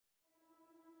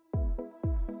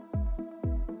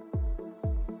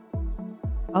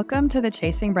Welcome to the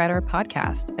Chasing Brighter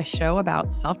podcast, a show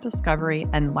about self-discovery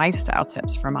and lifestyle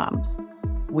tips for moms.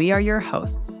 We are your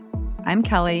hosts. I'm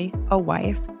Kelly, a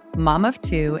wife, mom of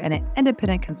two, and an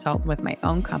independent consultant with my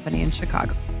own company in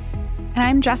Chicago. And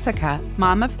I'm Jessica,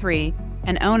 mom of three,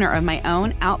 and owner of my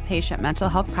own outpatient mental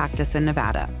health practice in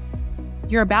Nevada.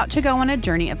 You're about to go on a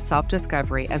journey of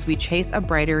self-discovery as we chase a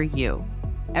brighter you.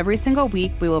 Every single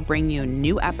week, we will bring you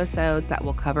new episodes that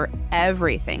will cover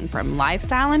everything from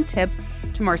lifestyle and tips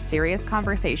to more serious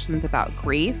conversations about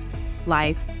grief,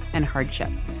 life, and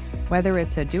hardships. Whether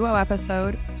it's a duo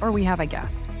episode or we have a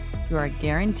guest, you are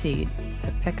guaranteed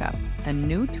to pick up a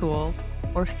new tool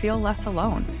or feel less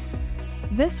alone.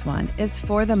 This one is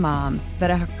for the moms that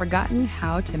have forgotten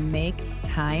how to make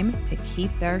time to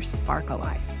keep their spark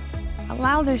alive.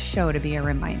 Allow this show to be a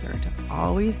reminder to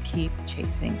always keep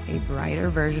chasing a brighter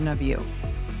version of you.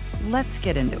 Let's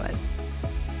get into it.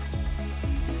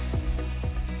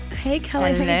 Hey,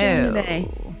 Kelly, Hello. how are you doing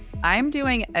today? I'm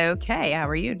doing okay. How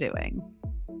are you doing?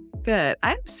 Good.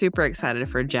 I'm super excited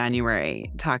for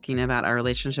January, talking about our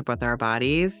relationship with our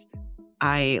bodies.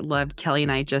 I loved Kelly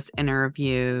and I just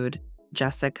interviewed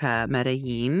Jessica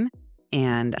Medellin,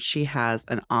 and she has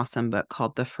an awesome book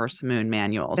called The First Moon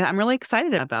Manual. I'm really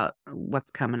excited about what's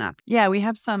coming up. Yeah, we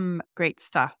have some great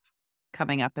stuff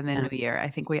coming up in the new year. I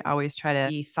think we always try to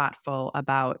be thoughtful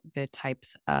about the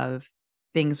types of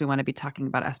things we want to be talking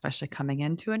about, especially coming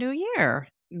into a new year.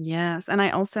 Yes. And I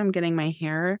also am getting my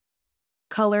hair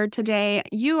colored today.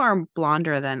 You are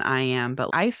blonder than I am,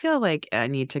 but I feel like I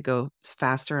need to go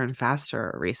faster and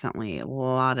faster recently. A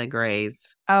lot of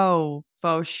grays. Oh,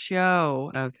 faux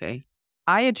show. Okay.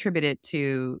 I attribute it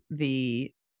to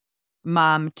the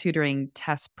mom tutoring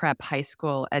test prep high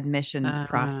school admissions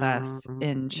process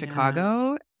in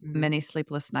Chicago, many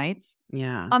sleepless nights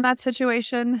Yeah. on that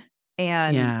situation.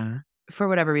 And Yeah. for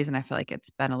whatever reason, I feel like it's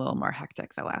been a little more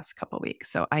hectic the last couple of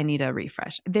weeks. So I need a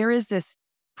refresh. There is this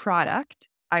product.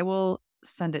 I will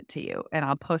send it to you and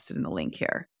I'll post it in the link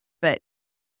here. But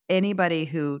anybody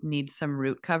who needs some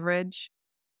root coverage,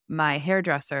 my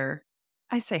hairdresser,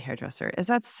 I say hairdresser, is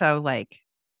that so like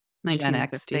Gen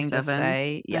X thing to 1957.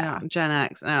 say? Yeah. No, Gen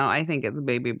X. No, I think it's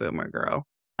baby boomer girl.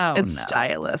 Oh, It's no.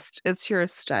 stylist. It's your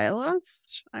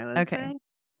stylist, I would Okay. say.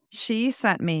 She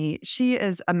sent me, she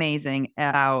is amazing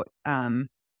about,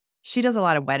 she does a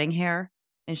lot of wedding hair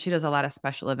and she does a lot of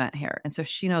special event hair. And so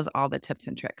she knows all the tips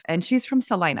and tricks. And she's from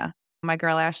Salina. My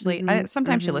girl, Ashley,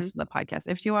 sometimes she listens to the podcast.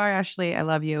 If you are Ashley, I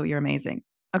love you. You're amazing.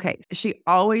 Okay. She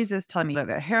always is telling me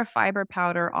the hair fiber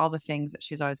powder, all the things that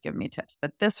she's always giving me tips.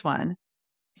 But this one,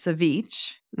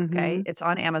 Ceviche, okay, it's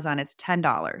on Amazon. It's $10.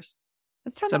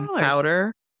 It's $10. It's a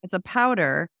powder. It's a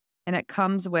powder. And it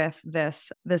comes with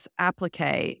this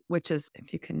applique, which is,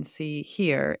 if you can see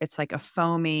here, it's like a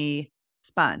foamy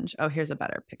sponge. Oh, here's a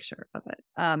better picture of it.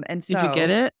 And so Did you get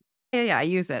it? Yeah, I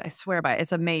use it. I swear by it.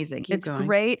 It's amazing. Keep It's going.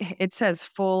 great. It says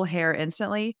full hair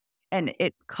instantly, and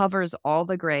it covers all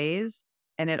the grays,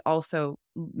 and it also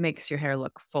makes your hair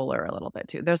look fuller a little bit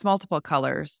too. There's multiple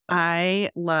colors. I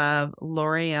love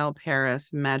L'Oreal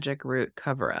Paris Magic Root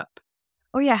Cover Up.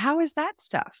 Oh yeah, how is that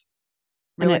stuff?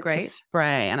 And Really it's a great.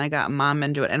 spray, and I got mom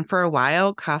into it. And for a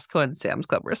while, Costco and Sam's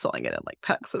Club were selling it in like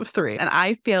packs of 3. And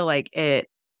I feel like it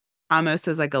almost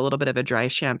is like a little bit of a dry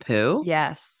shampoo.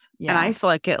 Yes. Yeah. And I feel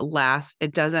like it lasts.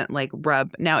 It doesn't like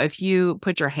rub. Now, if you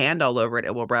put your hand all over it,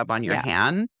 it will rub on your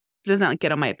hand. It doesn't like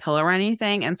get on my pillow or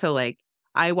anything. And so like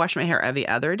I wash my hair every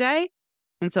other day.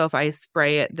 And so if I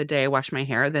spray it the day I wash my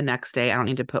hair, the next day I don't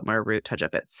need to put my root touch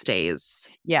up. It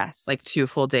stays like 2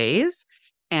 full days.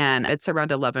 And it's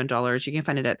around $11. You can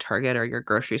find it at Target or your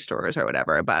grocery stores or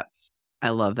whatever. But I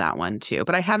love that one too.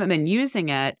 But I haven't been using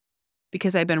it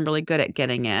because I've been really good at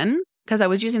getting in. Because I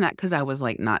was using that because I was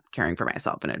like not caring for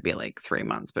myself. And it'd be like 3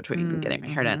 months between getting my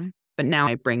hair done. But now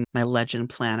I bring my Legend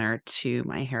planner to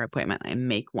my hair appointment. I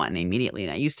make one immediately.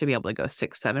 And I used to be able to go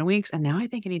 6-7 weeks. And now I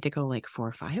think I need to go like 4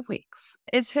 or 5 weeks.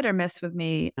 It's hit or miss with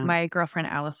me. Yeah. My girlfriend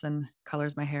Allison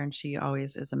colors my hair and she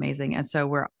always is amazing. And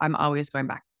so I'm always going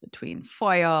back between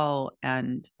foil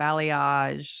and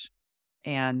balayage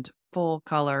and full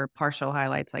color, partial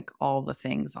highlights, like all the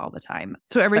things all the time.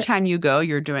 So every time you go,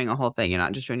 you're doing a whole thing. You're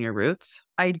not just doing your roots?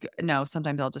 No,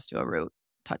 sometimes I'll just do a root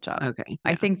touch up. Okay. Yeah.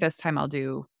 I think this time I'll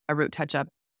do a root touch up.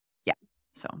 Yeah.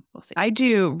 So we'll see. I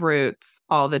do roots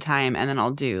all the time and then I'll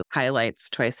do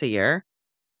highlights twice a year.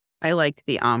 I like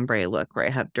the ombre look where I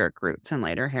have dark roots and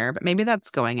lighter hair, but maybe that's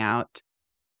going out.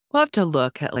 We'll have to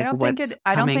look at like what's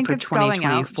coming for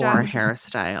 2024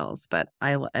 hairstyles, but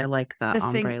I like the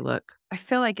ombre look. I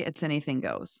feel like it's anything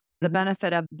goes. The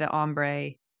benefit of the ombre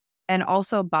and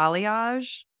also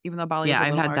balayage, even though balayage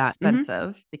is a little more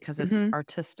expensive because it's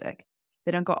artistic.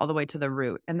 They don't go all the way to the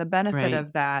root. And the benefit Right.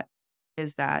 of that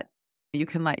is that you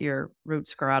can let your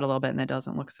roots grow out a little bit and it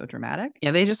doesn't look so dramatic.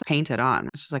 Yeah, they just paint it on.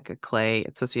 It's just like a clay.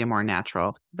 It's supposed to be a more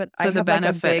natural. But I So the have like a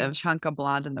benefit big of chunk of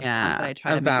blonde in the front that yeah, I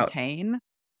try to about maintain.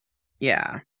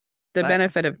 yeah. The But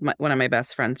benefit of one of my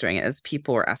best friends doing it is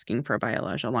people were asking for a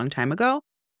biolage a long time ago,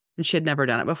 and she had never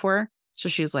done it before. So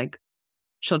she's like,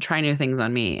 she'll try new things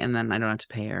on me, and then I don't have to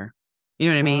pay her. You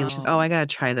know what I mean? She's, oh, oh, I gotta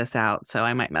try this out, so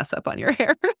I might mess up on your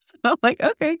hair. So I'm like,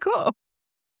 okay, cool.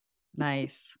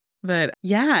 nice. But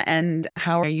yeah, and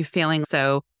how are you feeling?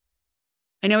 So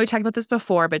I know we talked about this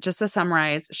before, but just to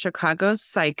summarize, Chicago's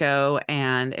Psycho.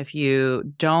 And if you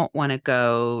don't want to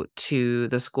go to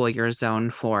the school you're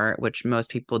zoned for, which most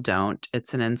people don't,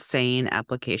 it's an insane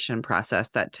application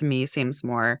process that to me seems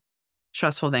more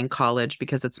stressful than college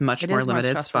because it's much It more is more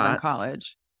limited stressful than spots.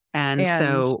 college. And And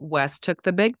so Wes took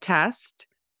the big test.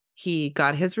 He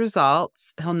got his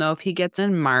results. He'll know if he gets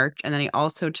in March. And then he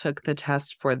also took the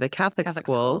test for the Catholic Catholic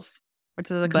schools. schools, which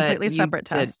is a But completely you separate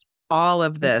did test, all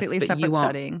of this, completely but you separate won't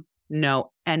studying.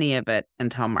 know any of it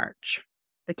until March.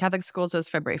 The Catholic schools is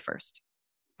February 1st.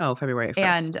 Oh, February 1st.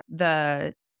 And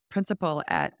the principal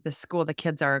at the school the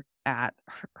kids are at,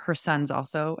 her son's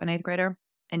also an 8th grader.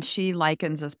 And she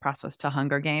likens this process to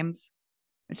Hunger Games,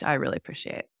 which I really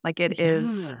appreciate. Like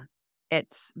Yeah.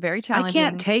 it's very I challenging.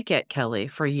 can't take it, Kelly,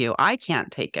 for you. I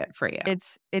can't take it for you.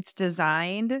 It's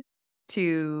designed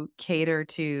to cater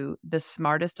to the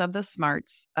smartest of the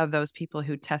smarts of those people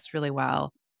who test really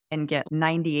well and get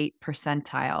 98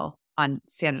 percentile on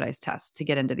standardized tests to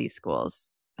get into these schools,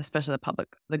 especially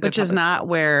the good Which is public not schools.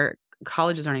 where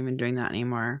colleges aren't even doing that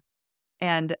anymore.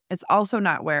 And it's also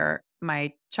not where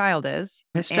my child is.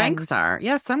 His strengths are.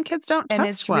 Yeah, some kids don't And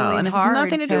test it's well. really And it has hard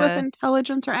nothing to do with to-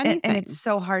 intelligence or anything. And it's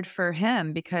so hard for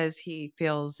him because he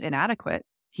feels inadequate.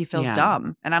 He feels Yeah.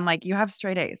 dumb. And I'm like, you have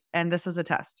straight A's and this is a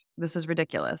test. This is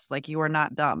ridiculous. Like, you are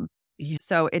not dumb. Yeah.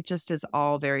 So it just is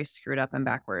all very screwed up and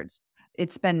backwards.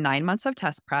 It's been 9 months of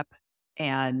test prep,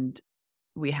 and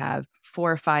we have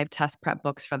 4 or 5 test prep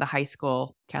books for the high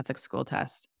school Catholic school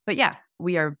test. But yeah,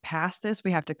 we are past this.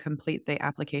 We have to complete the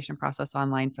application process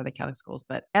online for the Catholic schools,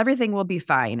 but everything will be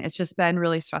fine. It's just been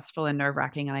really stressful and nerve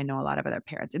wracking. And I know a lot of other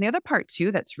parents. And the other part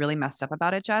too that's really messed up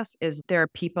about it, Jess, is there are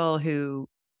people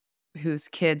whose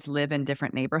kids live in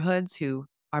different neighborhoods who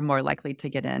are more likely to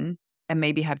get in and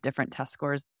maybe have different test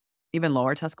scores, even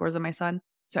lower test scores than my son.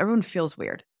 So everyone feels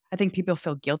weird. I think people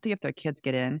feel guilty if their kids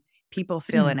get in. People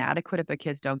feel inadequate if their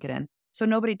kids don't get in. So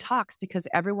nobody talks because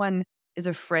everyone is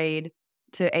afraid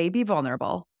to be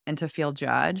vulnerable and to feel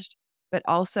judged, but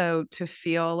also to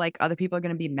feel like other people are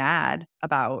going to be mad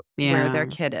about where their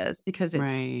kid is, because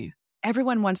Right.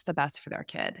 everyone wants the best for their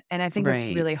kid. And I think it's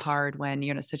really Right. hard when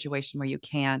you're in a situation where you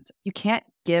can't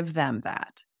give them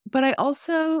that. But I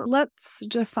also, let's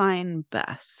define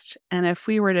best. And if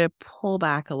we were to pull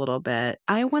back a little bit,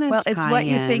 I want to Well, it's what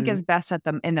you think in- is best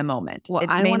in the moment. Well, It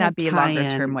I may want not to be tie longer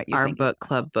term in what you our think is book best.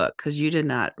 club book, because you did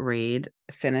not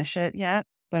finish it yet.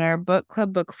 But our book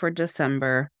club book for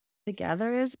December,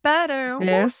 Together is better.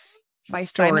 this By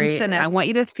Simon story, Sinek. I want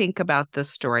you to think about this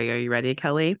story. Are you ready,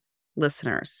 Kelly?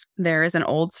 Listeners, there is an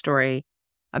old story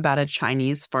about a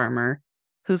Chinese farmer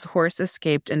whose horse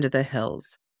escaped into the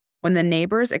hills. When the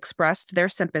neighbors expressed their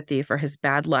sympathy for his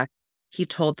bad luck, he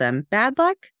told them, "Bad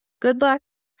luck? Good luck?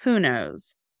 Who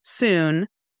knows?" Soon,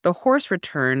 the horse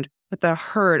returned with a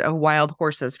herd of wild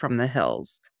horses from the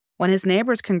hills. When his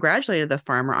neighbors congratulated the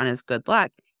farmer on his good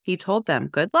luck, he told them,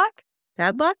 "Good luck?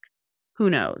 Bad luck? Who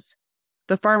knows?"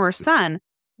 The farmer's son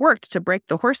worked to break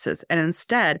the horses and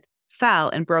instead fell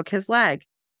and broke his leg.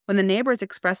 When the neighbors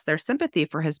expressed their sympathy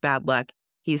for his bad luck,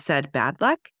 he said, "Bad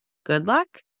luck? Good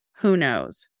luck? Who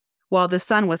knows?" While the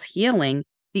son was healing,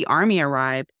 the army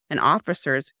arrived and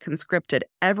officers conscripted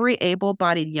every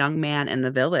able-bodied young man in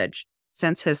the village.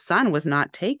 Since his son was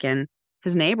not taken,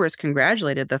 his neighbors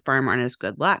congratulated the farmer on his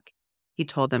good luck. He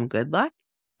told them, "Good luck?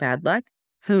 Bad luck?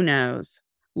 Who knows?"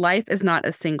 Life is not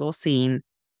a single scene,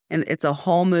 and it's a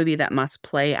whole movie that must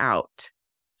play out.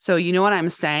 So you know what I'm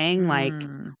saying? Like,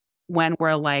 when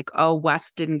we're like, oh,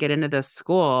 Wes didn't get into this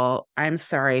school, I'm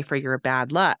sorry for your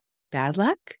bad luck. Bad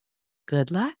luck?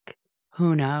 Good luck?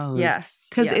 Who knows? Yes.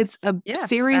 Because it's a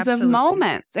series of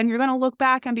moments. And you're going to look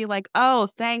back and be like, oh,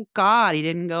 thank God he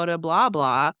didn't go to blah,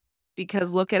 blah,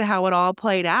 because look at how it all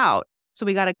played out. So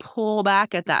we got to pull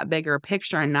back at that bigger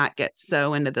picture and not get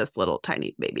so into this little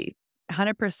tiny baby.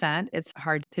 100%. It's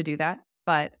hard to do that.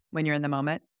 But when you're in the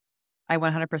moment, I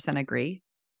 100% agree.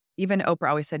 Even Oprah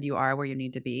always said you are where you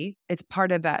need to be. It's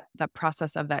part of that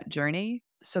process of that journey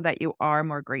so that you are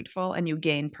more grateful and you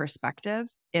gain perspective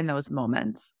in those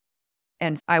moments.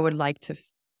 And I would like to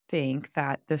think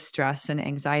that the stress and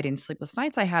anxiety and sleepless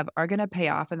nights I have are going to pay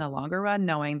off in the longer run,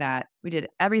 knowing that we did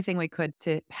everything we could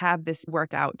to have this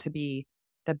work out to be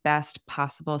the best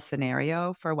possible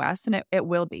scenario for Wes. And it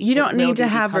will be. You don't It will need to be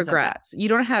have because of that. regrets. You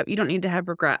don't need to have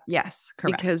regrets. Yes,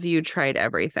 correct. Because you tried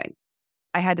everything.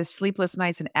 I had to sleepless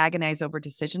nights and agonize over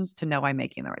decisions to know I'm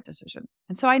making the right decision.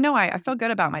 And so I know I feel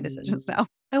good about my decisions now.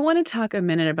 I want to talk a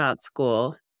minute about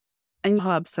school and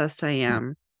how obsessed I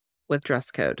am with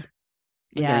dress code.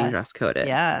 And getting dress coded.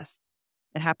 Yes.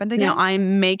 It happened again. Now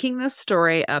I'm making this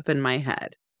story up in my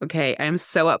head. Okay. I am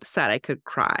so upset I could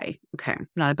cry. Okay.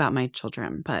 Not about my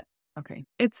children, but okay.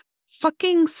 It's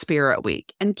fucking Spirit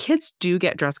Week. And kids do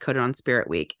get dress coded on Spirit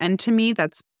Week. And to me,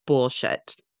 that's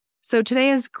bullshit. So today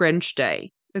is Grinch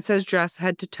Day. It says dress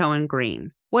head to toe in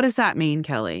green. What does that mean,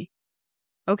 Kelly?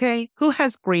 Okay. Who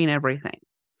has green everything?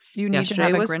 You need Yesterday to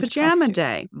have a was Grinch pajama costume.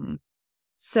 day. Mm.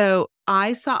 So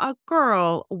I saw a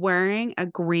girl wearing a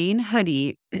green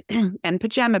hoodie and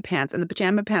pajama pants, and the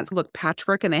pajama pants looked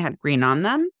patchwork and they had green on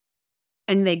them.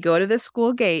 And they go to the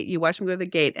school gate. You watch them go to the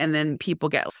gate, and then people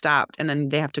get stopped, and then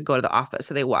they have to go to the office.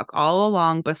 So they walk all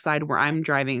along beside where I'm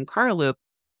driving car loop.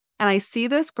 And I see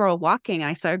this girl walking, and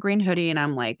I saw a green hoodie, and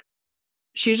I'm like,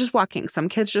 she's just walking. Some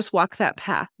kids just walk that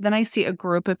path. Then I see a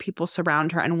group of people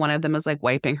surround her, and one of them is like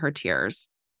wiping her tears.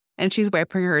 And she's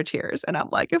wiping her tears. And I'm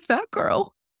like, if that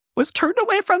girl was turned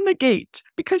away from the gate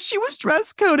because she was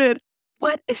dress coded,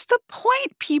 what is the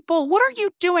point, people? What are you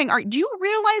doing? Do you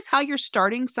realize how you're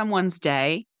starting someone's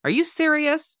day? Are you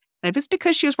serious? And if it's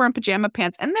because she was wearing pajama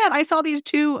pants, and then I saw these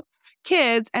two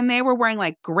kids and they were wearing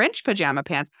like Grinch pajama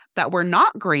pants that were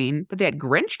not green, but they had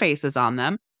Grinch faces on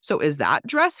them. So is that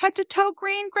dress head to toe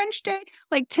green Grinch Day?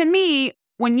 Like, to me,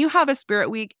 when you have a Spirit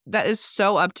Week, that is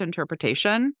so up to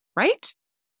interpretation, right?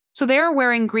 So they're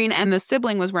wearing green, and the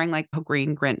sibling was wearing like a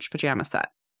green Grinch pajama set.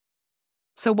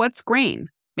 So what's green?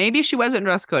 Maybe she wasn't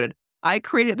dress coded. I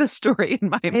created the story in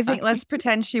my mind. I think let's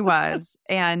pretend she was.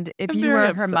 And if you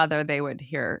were her mother, they would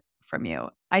hear from you.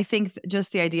 I think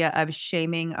just the idea of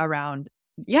shaming around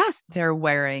they're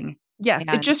wearing. Yes,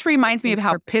 it just reminds me of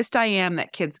how pissed I am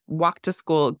that kids walk to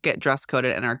school, get dress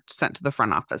coded, and are sent to the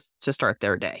front office to start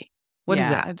their day. What is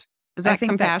that? Is that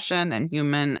compassion and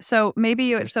human? So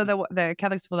maybe the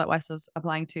Catholic school that Wes is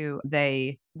applying to,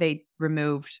 they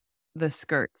removed the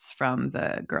skirts from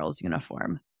the girls'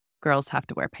 uniform. Girls have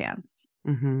to wear pants.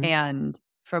 Mm-hmm. And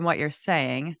from what you're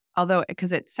saying, although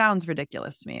because it sounds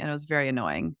ridiculous to me, and it was very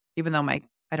annoying, even though I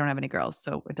don't have any girls,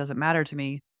 so it doesn't matter to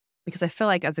me, because I feel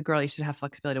like as a girl you should have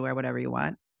flexibility to wear whatever you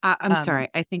want. I'm sorry.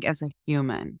 I think as a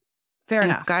human. Fair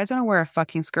enough. If guys want to wear a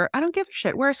fucking skirt, I don't give a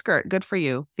shit. Wear a skirt. Good for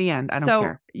you. The end. I don't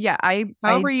care. Yeah,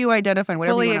 however you identify,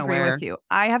 whatever you want to wear. I agree with you.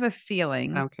 I have a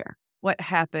feeling. I don't care. What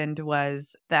happened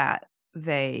was that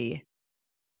it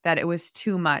was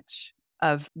too much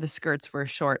of the skirts were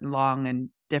short and long and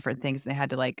different things. They had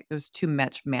to it was too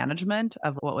much management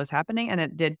of what was happening. And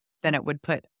it would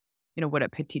put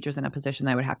teachers in a position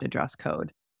that would have to dress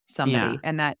code somebody. Yeah.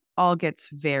 And that all gets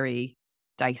very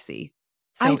dicey.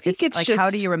 So I think it's just, how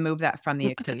do you remove that from the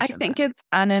equation? I think it's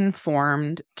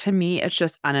uninformed. To me, it's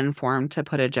just uninformed to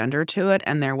put a gender to it.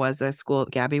 And there was a school,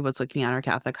 Gabby was looking at our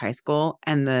Catholic high school,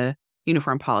 and the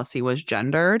uniform policy was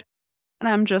gendered. And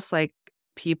I'm just like,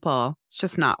 people, it's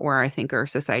just not where I think our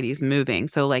society is moving.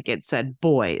 So it said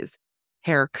boys,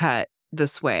 haircut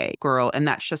this way, girl. And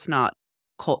that's just not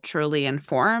culturally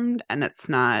informed, and it's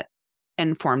not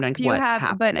informed on what's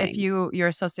happening. But if you're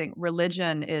associating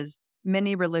religion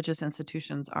many religious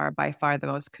institutions are by far the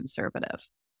most conservative.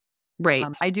 Right.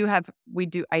 I do have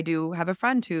a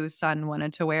friend whose son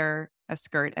wanted to wear a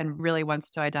skirt and really wants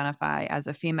to identify as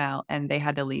a female, and they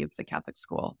had to leave the Catholic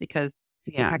school because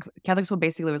Catholic school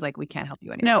basically was like, we can't help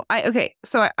you anymore. No,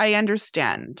 so I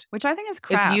understand. Which I think is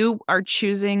crap. If you are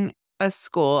choosing a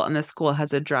school and the school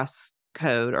has a dress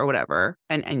code or whatever,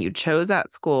 and you chose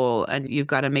that school and you've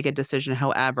got to make a decision.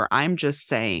 However, I'm just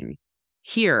saying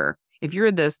here, if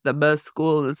you're the best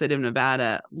school in the state of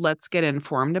Nevada, let's get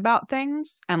informed about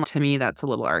things. And to me, that's a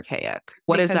little archaic.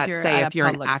 What does that say if you're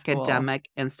an academic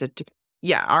institute?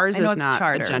 Yeah, ours is not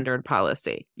a gendered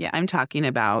policy. Yeah, I'm talking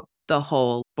about the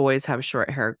whole boys have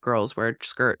short hair, girls wear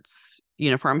skirts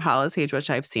uniform policy, which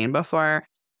I've seen before.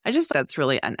 I just think that's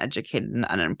really uneducated and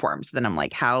uninformed. So then I'm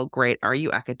like, how great are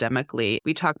you academically?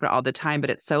 We talk about it all the time, but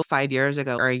it's so 5 years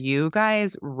ago. Are you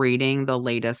guys reading the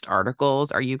latest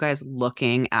articles? Are you guys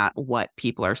looking at what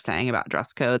people are saying about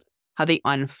dress codes? How they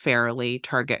unfairly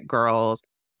target girls,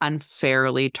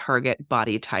 unfairly target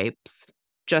body types?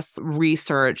 Just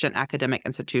research and academic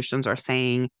institutions are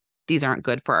saying these aren't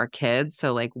good for our kids.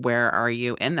 So where are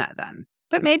you in that then?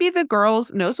 But maybe the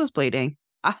girl's nose was bleeding.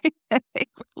 I think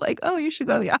like, oh, you should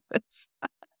go to the office.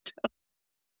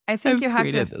 I think I've you have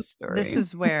to, created this story. this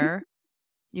is where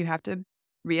you have to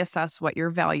reassess what your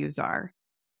values are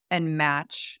and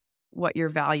match what your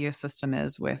value system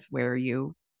is with where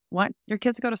you want your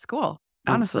kids to go to school.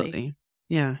 Honestly, Absolutely.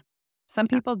 Yeah. some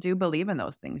people do believe in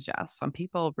those things, Jess. Some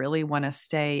people really want to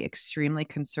stay extremely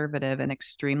conservative and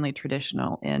extremely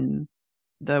traditional in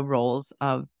the roles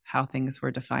of how things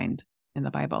were defined in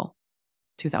the Bible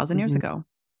 2,000 years Mhm. ago.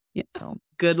 Yeah. So,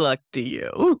 Good luck to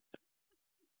you.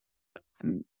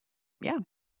 yeah,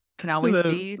 can always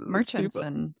be Those merchants people.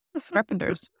 and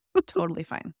carpenters. Totally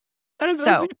fine. Are So-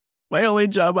 those my only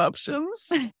job options?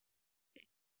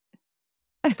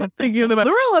 I'm thinking about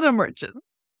there were a lot of merchants.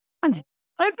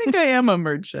 I think I am a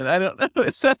merchant. I don't know.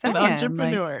 It's just an Saying, like-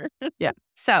 entrepreneur.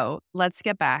 So let's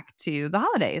get back to the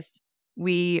holidays.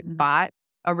 We Mhm. bought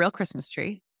a real Christmas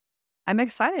tree. I'm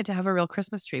excited to have a real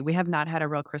Christmas tree. We have not had a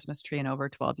real Christmas tree in over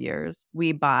 12 years.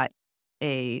 We had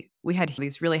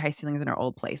these really high ceilings in our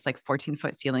old place, like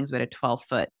 14-foot ceilings. We had a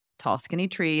 12-foot tall, skinny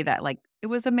tree that it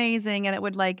was amazing. And it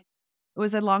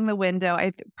was along the window.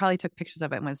 I probably took pictures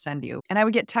of it and would send you. And I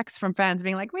would get texts from friends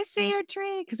being like, we see your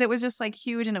tree. Because it was just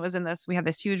huge. And it was we had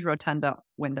this huge rotunda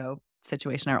window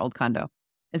situation in our old condo.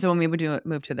 And so when we would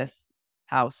move to this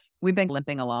house, we've been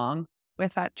limping along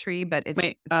with that tree, but it's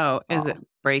Wait, is it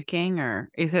breaking or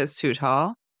is it too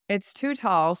tall? It's too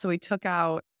tall. So we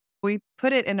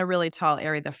put it in a really tall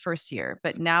area the first year,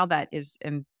 but now that is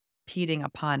impeding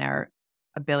upon our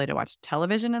ability to watch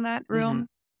television in that room,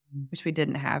 which we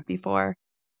didn't have before.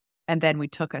 And then we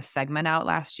took a segment out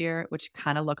last year, which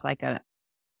kind of looked like an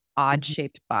odd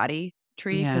shaped body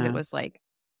tree because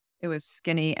it was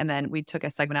skinny. And then we took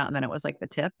a segment out and then it was the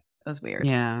tip. It was weird.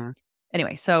 Yeah.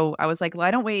 Anyway, so I was like,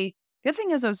 why don't we? The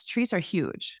thing is, those trees are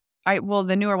huge.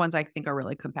 The newer ones I think are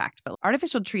really compact, but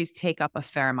artificial trees take up a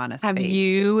fair amount of space. Have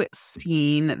you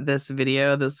seen this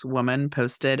video this woman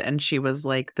posted? And she was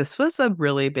like, this was a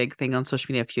really big thing on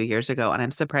social media a few years ago. And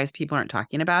I'm surprised people aren't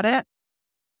talking about it.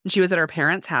 And she was at her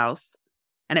parents' house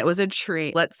and it was a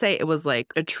tree. Let's say it was a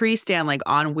tree stand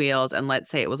on wheels. And let's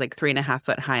say it was 3.5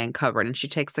 foot high and covered. And she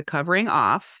takes the covering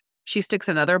off. She sticks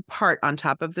another part on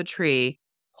top of the tree,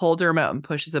 holds her remote and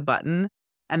pushes a button.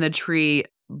 And the tree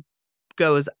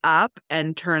goes up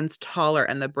and turns taller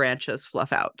and the branches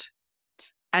fluff out.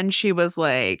 And she was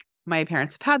like, my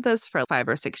parents have had this for 5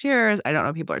 or 6 years. I don't know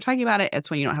if people are talking about it. It's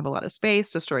when you don't have a lot of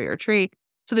space to store your tree.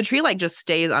 So the tree just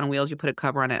stays on wheels. You put a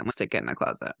cover on it and stick it in a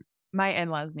closet. My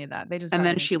in-laws need that. They just and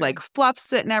then she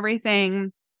fluffs it and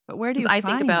everything. But where do you I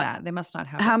find think about that? They must not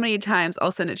have how it. many times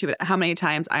I'll send it to you. But how many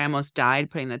times I almost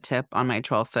died putting the tip on my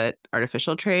 12-foot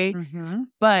artificial tree. Mm-hmm.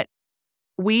 But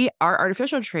our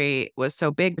artificial tree was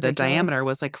so big, the diameter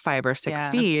was 5 or 6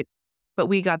 feet, but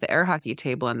we got the air hockey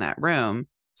table in that room.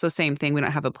 So same thing, we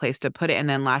don't have a place to put it. And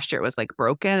then last year it was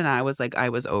broken and I was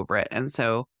over it. And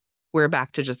so we're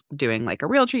back to just doing a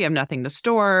real tree. You have nothing to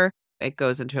store. It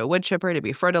goes into a wood chipper to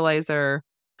be fertilizer.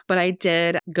 But I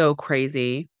did go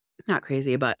crazy. Not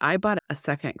crazy, but I bought a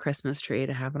second Christmas tree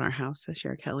to have in our house this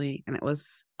year, Kelly. And it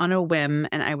was on a whim.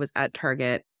 And I was at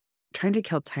Target trying to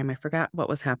kill time. I forgot what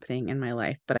was happening in my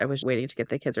life, but I was waiting to get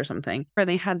the kids or something. And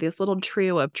they had this little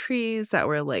trio of trees that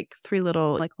were three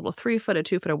little, little 3 foot, a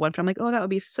 2 foot, a 1 foot. I'm like, oh, that would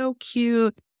be so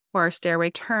cute for our stairway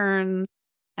turns.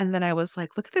 And then I was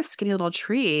like, look at this skinny little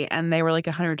tree. And they were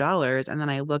 $100. And then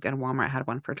I look and Walmart had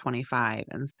one for $25.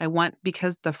 And I want,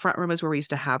 because the front room is where we used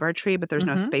to have our tree, but there's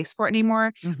no space for it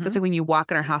anymore. It's when you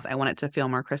walk in our house, I want it to feel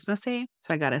more Christmassy.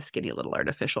 So I got a skinny little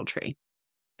artificial tree.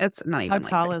 It's not even How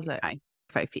tall is it? High,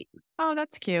 5 feet. Oh,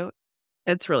 that's cute.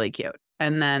 It's really cute.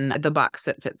 And then the box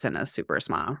it fits in is super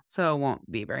small. So it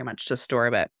won't be very much to store,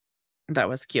 but that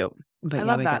was cute. But I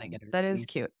love that. That is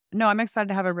cute. No, I'm excited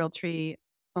to have a real tree.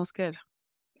 Smells good.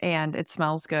 And it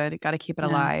smells good. Got to keep it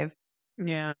alive.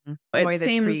 Yeah. Enjoy the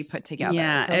tree put together.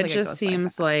 Yeah. It It just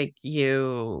seems it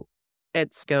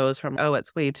goes from, oh,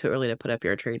 it's way too early to put up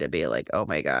your tree to be oh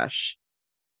my gosh,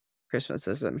 Christmas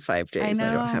is in 5 days.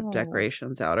 I don't have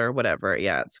decorations out or whatever.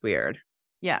 Yeah, it's weird.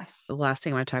 Yes. The last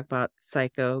thing I want to talk about,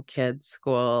 Psycho Kids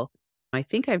School. I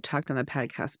think I've talked on the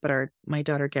podcast, but my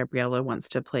daughter Gabriella wants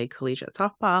to play collegiate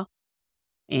softball.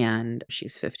 And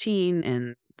she's 15.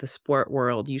 In the sport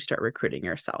world, you start recruiting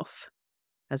yourself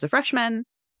as a freshman.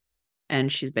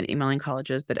 And she's been emailing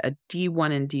colleges, but a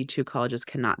D1 and D2 colleges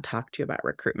cannot talk to you about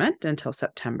recruitment until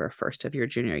September 1st of your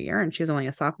junior year. And she's only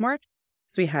a sophomore.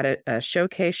 So we had a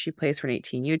showcase. She plays for an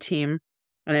 18U team.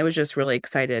 And I was just really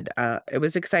excited. It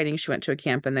was exciting. She went to a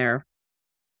camp and there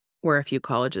were a few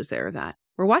colleges there that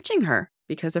were watching her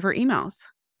because of her emails.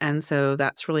 And so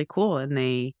that's really cool. And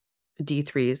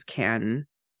D3s can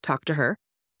talk to her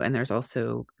And there's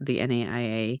also the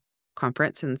NAIA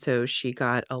conference. And so she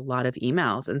got a lot of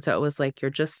emails. And so it was like, you're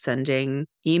just sending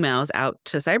emails out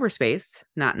to cyberspace,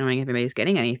 not knowing if anybody's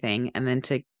getting anything. And then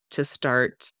to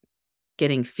start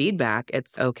getting feedback,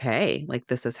 it's okay. Like,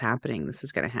 this is happening. This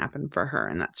is going to happen for her.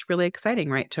 And that's really exciting,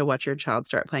 right? To watch your child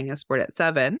start playing a sport at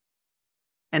 7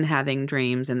 and having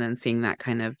dreams and then seeing that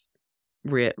kind of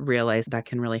realize that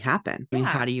can really happen. I mean,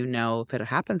 how do you know if it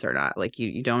happens or not? Like,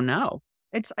 you don't know.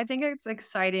 I think it's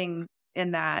exciting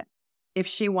in that if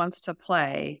she wants to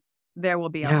play, there will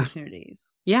be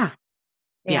opportunities. Yeah.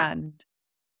 And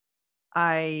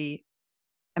I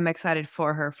am excited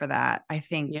for her for that. I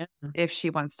think if she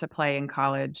wants to play in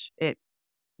college, it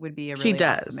would be a really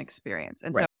awesome experience.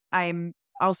 And so I'm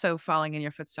also following in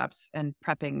your footsteps and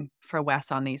prepping for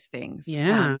Wes on these things.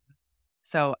 Yeah.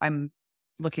 So I'm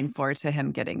looking forward to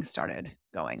him getting started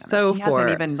going on so this. He hasn't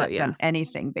even done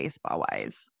anything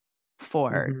baseball-wise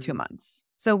for 2 months.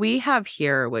 So we have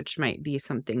here, which might be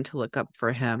something to look up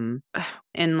for him.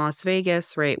 In Las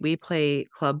Vegas, right, we play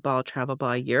club ball, travel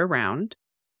ball year round.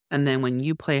 And then when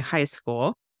you play high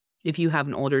school, if you have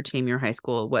an older team, your high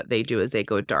school, what they do is they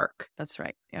go dark. That's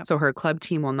right. Yeah. So her club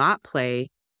team will not play.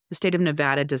 The state of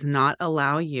Nevada does not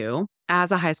allow you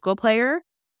as a high school player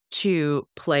to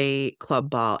play club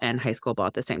ball and high school ball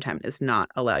at the same time. It does not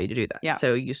allow you to do that. Yeah.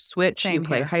 So you switch, you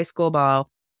play high school ball.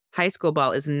 High school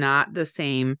ball is not the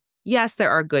same. Yes, there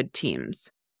are good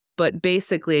teams. But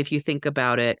basically, if you think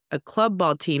about it, a club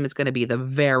ball team is going to be the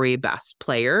very best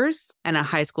players, and a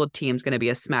high school team is going to be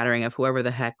a smattering of whoever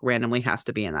the heck randomly has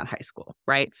to be in that high school,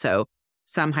 right? So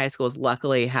some high schools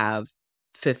luckily have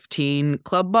 15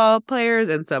 club ball players,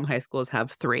 and some high schools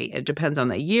have 3. It depends on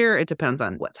the year. It depends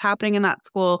on what's happening in that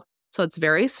school. So it's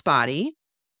very spotty.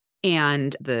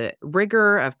 And the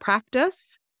rigor of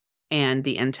practice and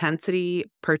the intensity,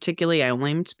 particularly, I'm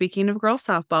only speaking of girls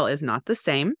softball, is not the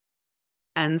same.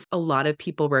 And a lot of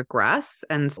people regress.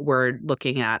 And we're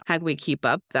looking at how do we keep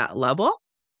up that level?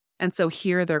 And so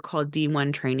here they're called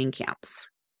D1 training camps.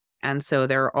 And so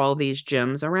there are all these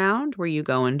gyms around where you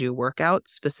go and do workouts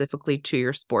specifically to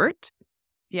your sport.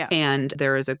 Yeah. And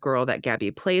there is a girl that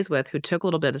Gabby plays with who took a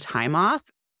little bit of time off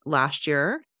last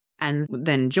year and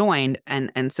then joined.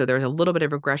 And so there's a little bit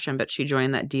of regression, but she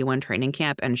joined that D1 training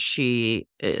camp and she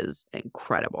is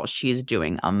incredible. She's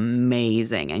doing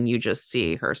amazing. And you just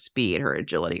see her speed, her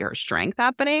agility, her strength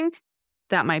happening.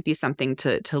 That might be something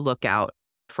to look out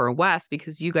for Wes,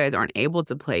 because you guys aren't able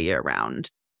to play year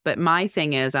round. But my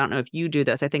thing is, I don't know if you do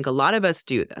this. I think a lot of us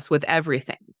do this with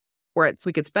everything, where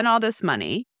we could spend all this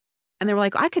money and they were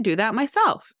like, I could do that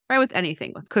myself, right? With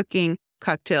anything, with cooking,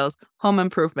 cocktails, home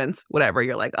improvements, whatever.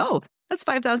 You're like, oh, that's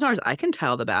 $5,000. I can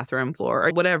tile the bathroom floor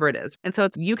or whatever it is. And so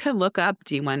you can look up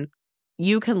D1.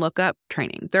 You can look up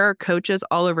training. There are coaches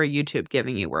all over YouTube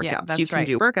giving you workouts. Yeah, that's you can right.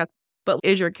 do workouts, but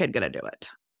is your kid going to do it?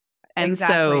 And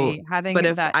exactly. but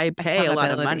if I pay a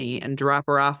lot of money and drop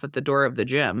her off at the door of the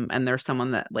gym and there's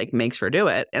someone that like makes her do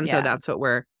it. And so that's what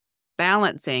we're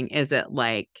balancing. Is it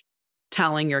like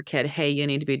telling your kid, hey, you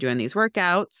need to be doing these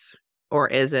workouts? Or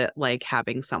is it like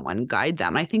having someone guide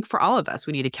them? I think for all of us,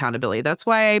 we need accountability. That's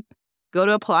why I go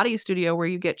to a Pilates studio where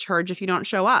you get charged if you don't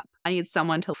show up. I need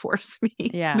someone to force me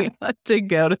to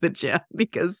go to the gym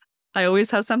because I always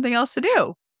have something else to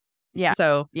do. Yeah.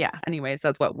 So, anyways,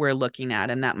 that's what we're looking at.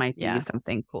 And that might be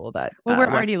something cool that. Well, we're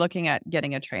already looking at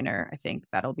getting a trainer. I think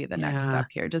that'll be the next step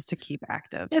here, just to keep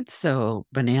active. It's so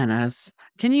bananas.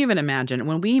 Can you even imagine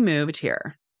when we moved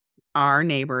here, our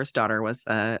neighbor's daughter was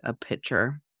a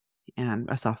pitcher and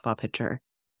a softball pitcher.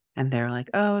 And they're like,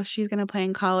 oh, she's going to play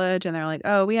in college. And they're like,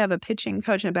 oh, we have a pitching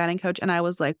coach and a batting coach. And I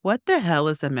was like, what the hell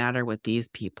is the matter with these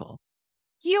people?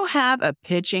 You have a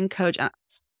pitching coach.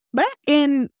 Back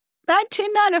in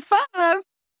 1995,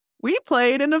 we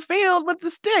played in a field with the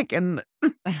stick. And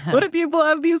what do people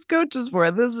have these coaches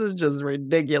for? This is just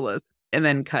ridiculous. And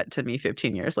then cut to me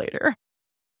 15 years later.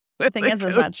 The thing is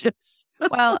that,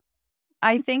 well,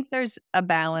 I think there's a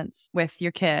balance with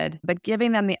your kid, but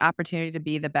giving them the opportunity to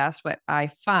be the best. What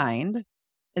I find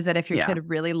is that if your kid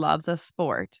really loves a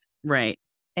sport, right,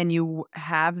 and you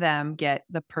have them get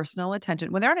the personal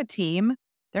attention, when they're on a team,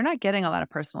 they're not getting a lot of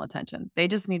personal attention. They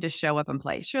just need to show up and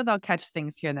play. Sure, they'll catch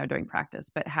things here and there during practice,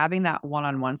 but having that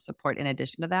one-on-one support in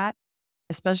addition to that,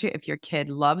 especially if your kid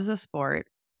loves a sport,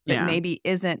 but maybe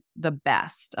isn't the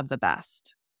best of the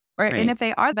best. Or, and if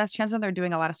they are the best, chances are they're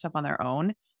doing a lot of stuff on their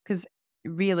own, because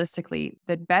realistically,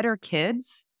 the better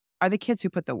kids are the kids who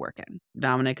put the work in.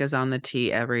 Dominic is on the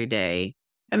tee every day.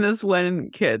 And this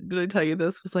one kid, did I tell you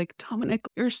this, was like, Dominic,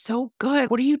 you're so good.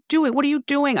 What are you doing? What are you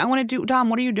doing? I want to do, Dom,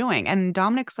 what are you doing? And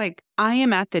Dominic's like, I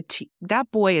am at the tee.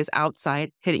 That boy is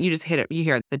outside hitting. You just hit it. You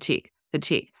hear the tee.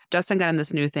 Justin got him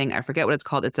this new thing. I forget what it's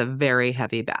called. It's a very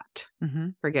heavy bat. Mm-hmm.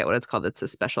 Forget what it's called. It's a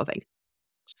special thing.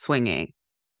 Swinging,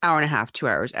 1.5 to 2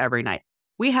 hours every night.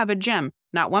 We have a gym.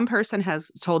 Not one person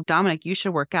has told Dominic, you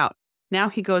should work out. Now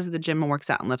he goes to the gym and works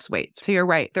out and lifts weights. So you're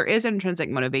right. There is intrinsic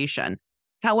motivation.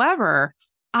 However,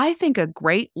 I think a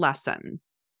great lesson,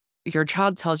 your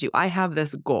child tells you, I have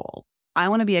this goal. I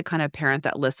want to be a kind of parent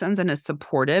that listens and is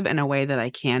supportive in a way that I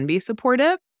can be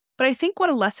supportive. But I think what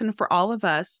a lesson for all of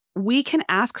us, we can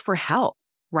ask for help,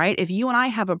 right? If you and I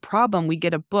have a problem, we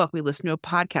get a book, we listen to a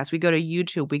podcast, we go to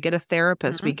YouTube, we get a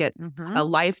therapist, we get a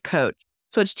life coach.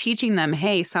 So it's teaching them,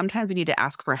 hey, sometimes we need to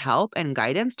ask for help and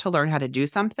guidance to learn how to do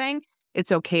something.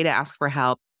 It's okay to ask for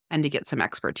help and to get some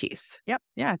expertise. Yep.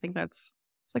 Yeah, I think that's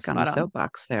it's like on the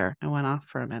soapbox there. I went off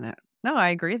for a minute. No, I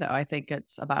agree, though. I think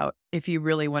it's about if you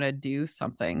really want to do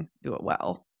something, do it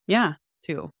well. Yeah.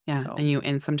 Too. Yeah. So.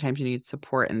 And sometimes you need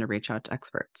support and to reach out to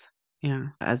experts. Yeah.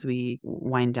 As we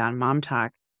wind down Mom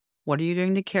Talk, what are you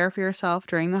doing to care for yourself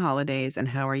during the holidays and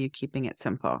how are you keeping it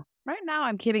simple? Right now,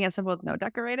 I'm keeping it simple with no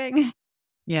decorating.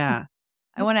 Yeah.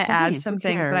 I want to add some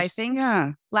things, but I think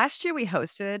last year we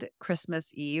hosted Christmas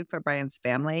Eve for Brian's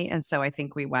family. And so I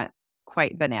think we went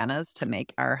quite bananas to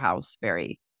make our house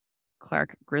very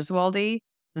Clark Griswoldy.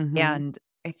 Mm-hmm. And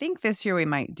I think this year we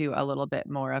might do a little bit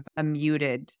more of a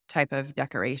muted type of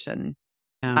decoration,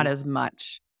 not as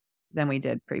much than we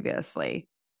did previously.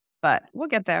 But we'll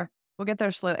get there. We'll get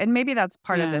there slowly. And maybe that's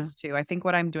part of this too. I think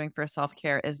what I'm doing for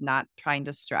self-care is not trying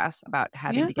to stress about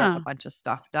having to get a bunch of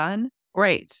stuff done.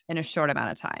 Right. In a short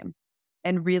amount of time.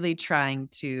 And really trying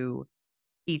to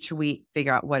each week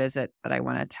figure out what is it that I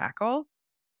want to tackle.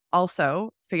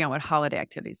 Also, figuring out what holiday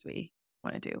activities we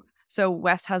want to do. So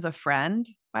Wes has a friend,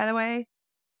 by the way,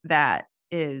 that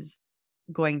is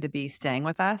going to be staying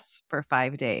with us for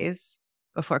 5 days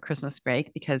before Christmas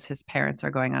break because his parents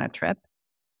are going on a trip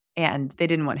and they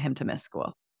didn't want him to miss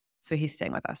school. So he's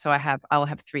staying with us. So I'll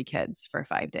have 3 kids for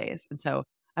 5 days. And so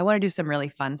I want to do some really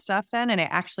fun stuff then. And I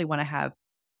actually want to have,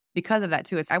 because of that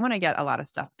too, I want to get a lot of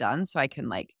stuff done so I can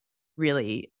like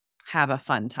really have a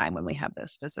fun time when we have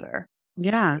this visitor.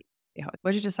 Yeah.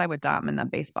 What did you decide with Dom and the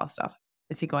baseball stuff?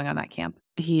 Is he going on that camp?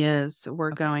 He is.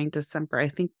 We're going December. I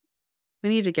think we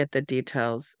need to get the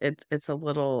details. It's a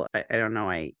little, I don't know.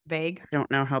 Vague. I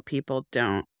don't know how people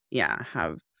don't,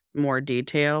 have more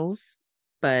details.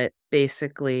 But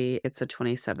basically, it's the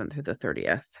 27th through the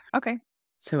 30th. Okay.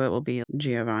 So it will be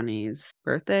Giovanni's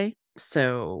birthday.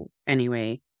 So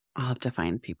anyway, I'll have to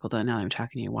find people though. Now that I'm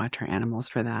talking to you, watch our animals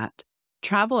for that.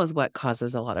 Travel is what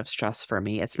causes a lot of stress for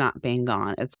me. It's not being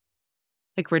gone. It's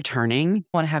like returning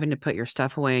and having to put your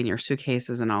stuff away in your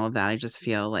suitcases and all of that. I just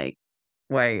feel like,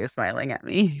 why are you smiling at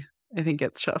me? I think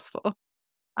it's stressful.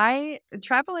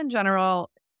 Travel in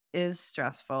general is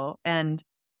stressful. And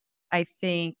I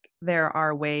think there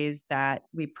are ways that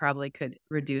we probably could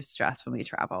reduce stress when we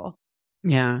travel.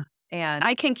 Yeah. And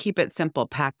I can keep it simple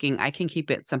packing. I can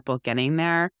keep it simple getting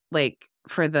there. Like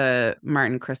for the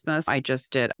Martin Christmas, I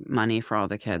just did money for all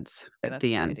the kids at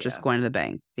the end, just going to the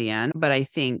bank at the end. But I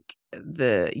think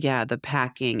the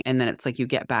packing, and then it's like you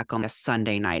get back on a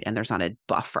Sunday night and there's not a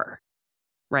buffer,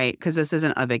 right? Because this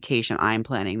isn't a vacation I'm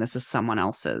planning. This is someone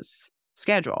else's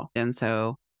schedule. And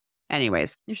so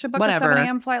anyways, you should book a 7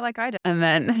 a.m. flight like I did. And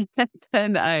then,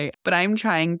 but I'm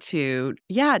trying to,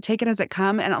 take it as it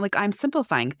come. And I'm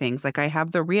simplifying things. Like I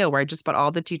have the reel where I just bought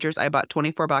all the teachers. I bought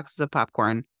 24 boxes of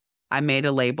popcorn. I made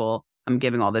a label. I'm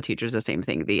giving all the teachers the same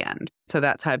thing at the end. So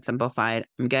that's how I've simplified.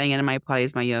 I'm getting into my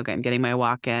Pilates, my yoga. I'm getting my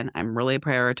walk in. I'm really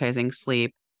prioritizing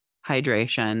sleep,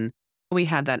 hydration. We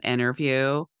had that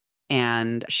interview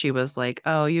and she was like,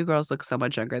 oh, you girls look so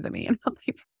much younger than me. And I'm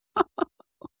like,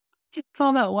 it's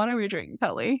all that water we drink,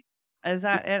 Kelly. Is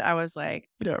that it? I was like,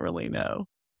 I don't really know.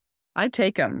 I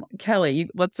take them. Kelly,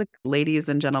 ladies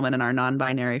and gentlemen and our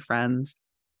non-binary friends,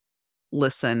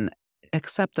 listen,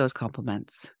 accept those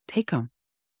compliments. Take them.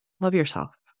 Love yourself.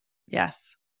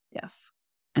 Yes. Yes.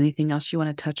 Anything else you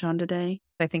want to touch on today?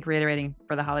 I think reiterating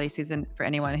for the holiday season for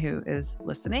anyone who is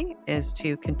listening is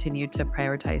to continue to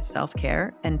prioritize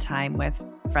self-care and time with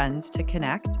friends to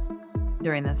connect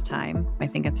during this time. I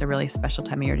think it's a really special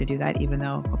time of year to do that, even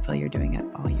though hopefully you're doing it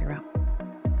all year round.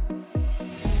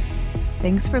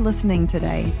 Thanks for listening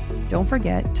today. Don't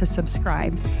forget to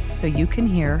subscribe so you can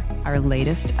hear our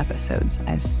latest episodes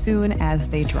as soon as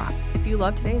they drop. If you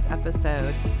love today's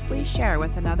episode, please share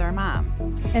with another mom.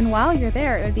 And while you're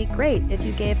there, it would be great if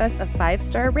you gave us a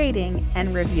 5-star rating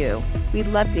and review. We'd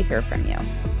love to hear from you.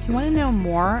 If you want to know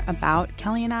more about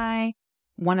Kelly and I,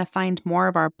 want to find more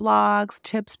of our blogs,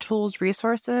 tips, tools,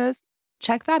 resources,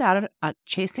 check that out at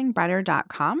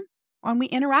chasingbrighter.com. when we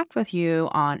interact with you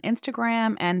on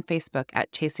Instagram and Facebook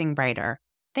at Chasing Brighter.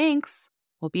 Thanks.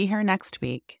 We'll be here next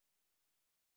week.